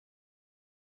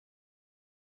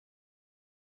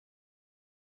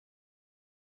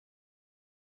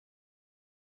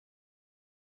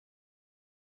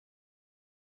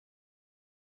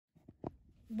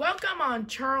Welcome on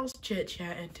Charles Chit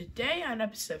Chat, and today on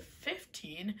episode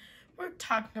 15, we're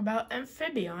talking about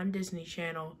Amphibia on Disney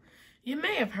Channel. You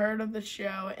may have heard of the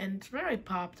show, and it's very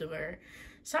popular.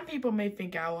 Some people may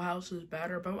think Owl House is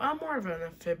better, but I'm more of an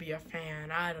Amphibia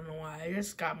fan. I don't know why, I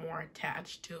just got more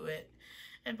attached to it.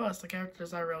 And plus, the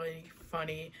characters are really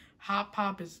funny. Hop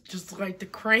Pop is just like the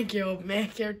cranky old man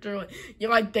character. You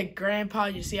like the grandpa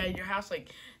you see at your house, like,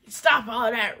 stop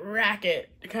all that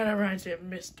racket. It kind of reminds me of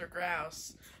Mr.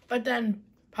 Grouse. But then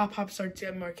Pop Pop starts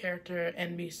getting more character,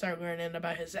 and we start learning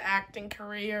about his acting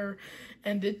career.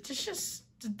 And it's just,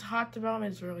 the top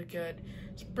development is really good.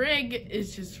 Sprig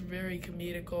is just very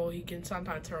comedical. He can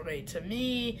sometimes relate to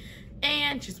me,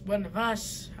 and she's one of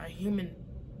us, a human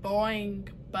boing.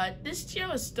 But this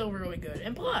show is still really good.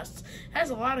 And plus, it has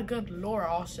a lot of good lore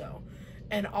also.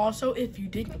 And also, if you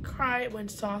didn't cry when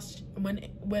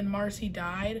Marcy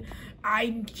died,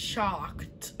 I'm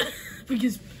shocked.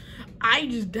 Because I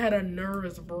just had a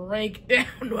nervous breakdown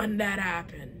when that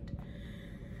happened.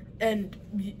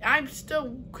 And I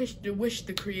still wish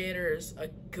the creators a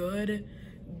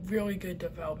really good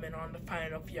development on the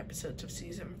final few episodes of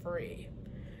season 3.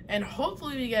 And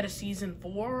hopefully we get a season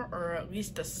 4 or at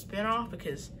least a spin-off,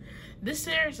 because this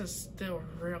series is still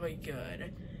really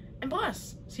good. And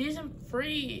plus, season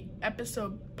 3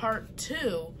 episode part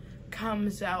 2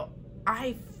 comes out,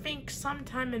 I think,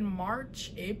 sometime in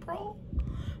March, April.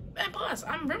 And plus,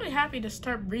 I'm really happy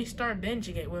to restart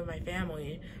binging it with my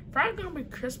family. Friday Gonna Be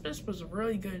Christmas was a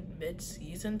really good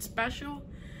mid-season special.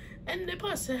 And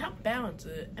plus, it helped balance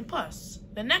it. And plus,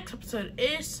 the next episode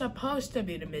is supposed to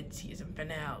be the mid-season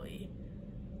finale.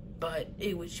 But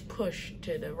it was pushed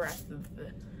to the rest of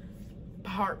the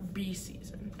part B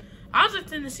season. I was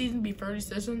expecting the season to be 30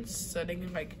 seasons, so they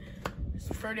can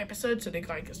 30 episodes, so they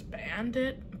can expand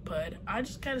it. But I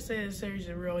just gotta say the series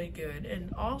is really good,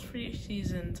 and all 3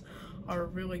 seasons are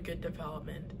really good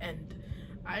development. And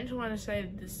I just want to say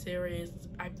that this series,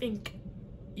 I think,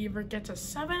 either gets a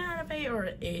 7 out of 8 or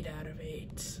an 8 out of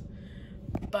 8.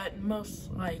 But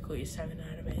most likely 7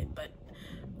 out of 8. But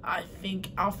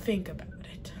I'll think about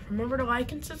it. Remember to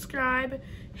like and subscribe,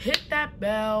 hit that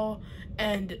bell,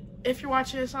 and if you're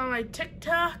watching this on my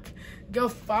TikTok, go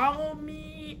follow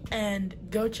me and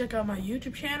go check out my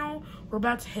YouTube channel. We're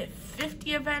about to hit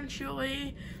 50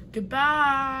 eventually.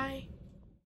 Goodbye.